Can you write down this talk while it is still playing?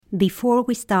Before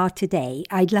we start today,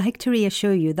 I'd like to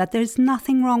reassure you that there's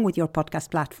nothing wrong with your podcast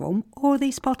platform or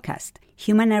this podcast.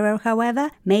 Human error,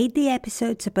 however, made the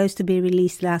episode supposed to be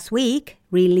released last week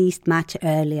released much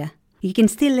earlier. You can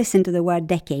still listen to the word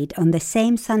decade on the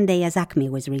same Sunday as Acme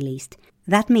was released.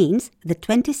 That means the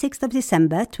 26th of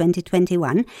December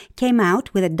 2021 came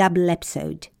out with a double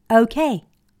episode. Okay,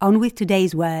 on with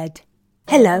today's word.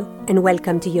 Hello and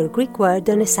welcome to Your Greek Word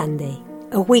on a Sunday,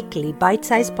 a weekly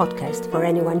bite-sized podcast for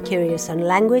anyone curious on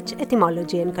language,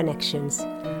 etymology and connections.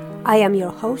 I am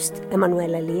your host,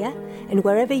 Emanuela Lia, and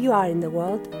wherever you are in the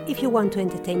world, if you want to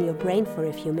entertain your brain for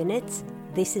a few minutes,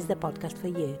 this is the podcast for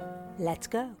you. Let's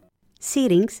go.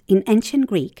 Syrinx, in ancient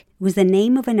Greek, was the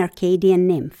name of an Arcadian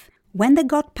nymph. When the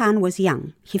god Pan was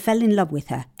young, he fell in love with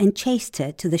her and chased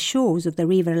her to the shores of the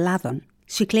river Lavon.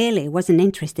 She clearly wasn't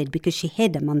interested because she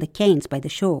hid among the canes by the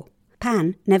shore.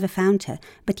 Pan never found her,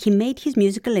 but he made his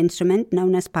musical instrument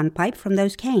known as panpipe from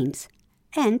those canes.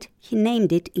 And he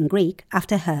named it in Greek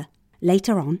after her.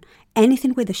 Later on,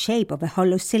 anything with the shape of a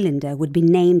hollow cylinder would be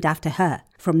named after her.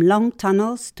 From long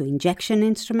tunnels to injection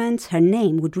instruments, her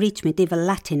name would reach medieval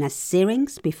Latin as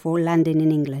syrinx before landing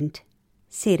in England.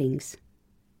 Syrinx.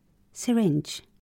 Syringe.